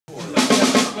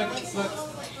but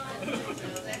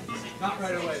not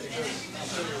right away because I'll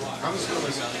tell you why. I'm just going to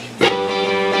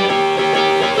listen.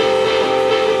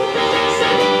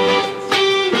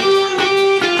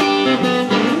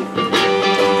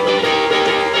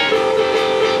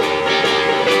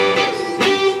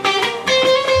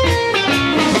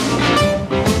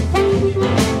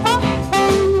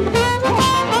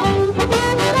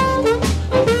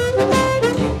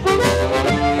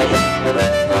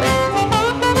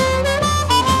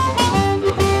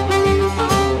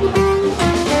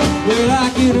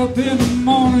 Get up in the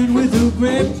morning with a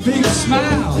great big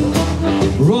smile,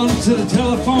 run to the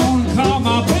telephone and call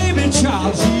my baby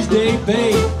child. She's day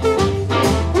babe.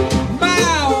 My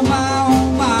oh my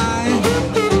oh my,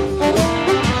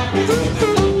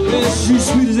 yeah, she's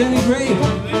sweet as any grape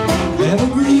ever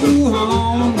grew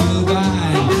on the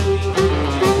vine.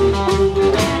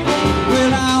 Well,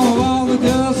 now of all the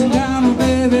girls in town, oh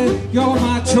baby, you're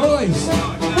my choice.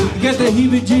 Get the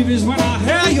heebie-jeebies when I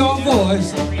hear your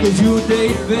voice, 'cause you're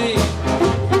day babe.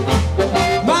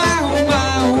 My oh my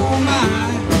oh my,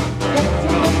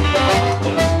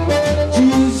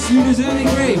 she's as sweet as any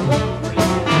grape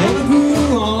never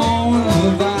grew on the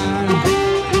vine.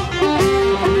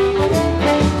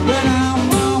 When our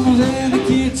mamas and the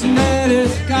kids and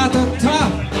daddies got the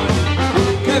top,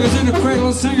 baby's in the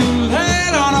cradle singing "Lay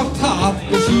on a pop,"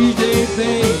 'cause she's day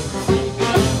babe.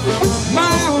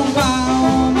 My oh my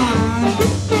oh my,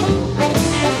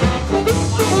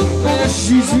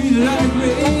 she's sweet like a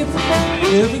grape,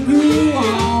 ever grew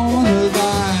on the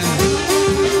vine.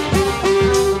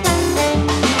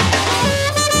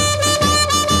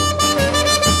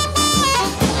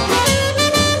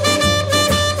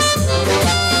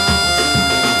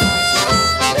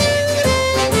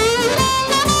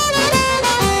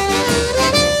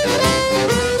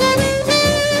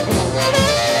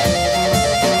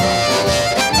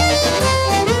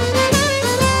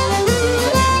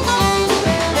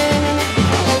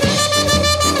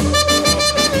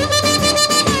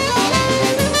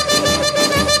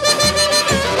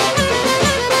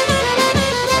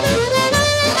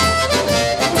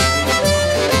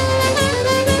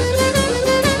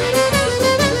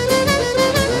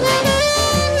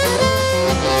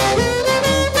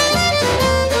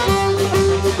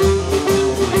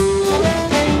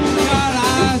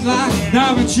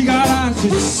 She got eyes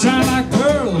that shine like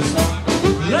pearls.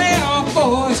 Lay off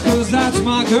boys, 'cause that's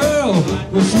my girl.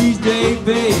 Well, she's day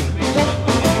babe.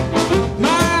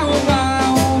 My oh my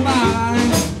oh my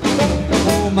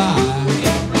oh my,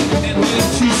 well,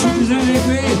 she's sweet as any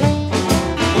grape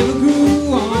ever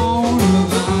grew on the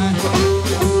vine.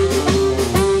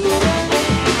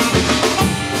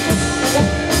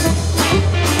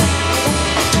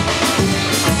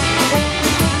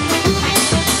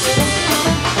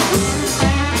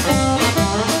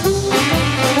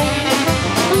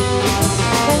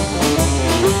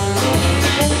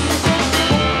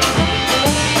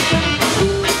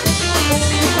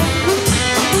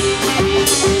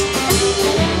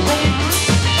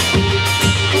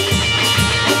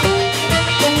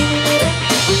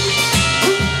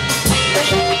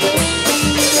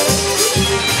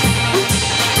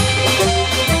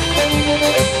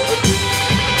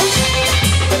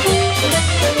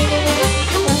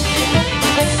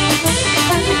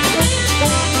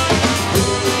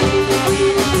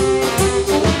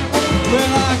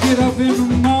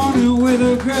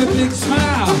 Big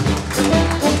smile,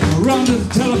 run to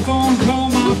the telephone, call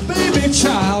my baby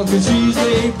child, 'cause she's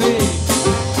day babe.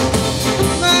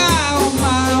 My oh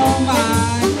my oh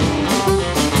my,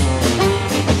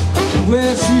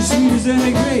 well, she's sweet as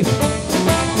any grape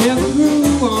ever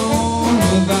grew on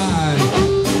the vine.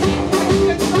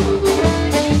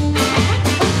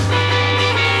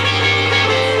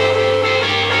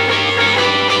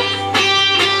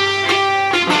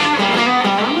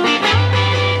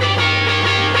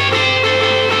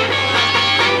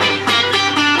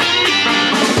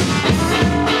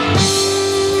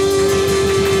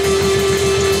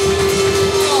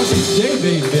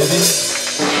 Baby.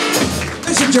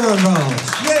 Mr. John Ross.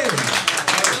 Yeah.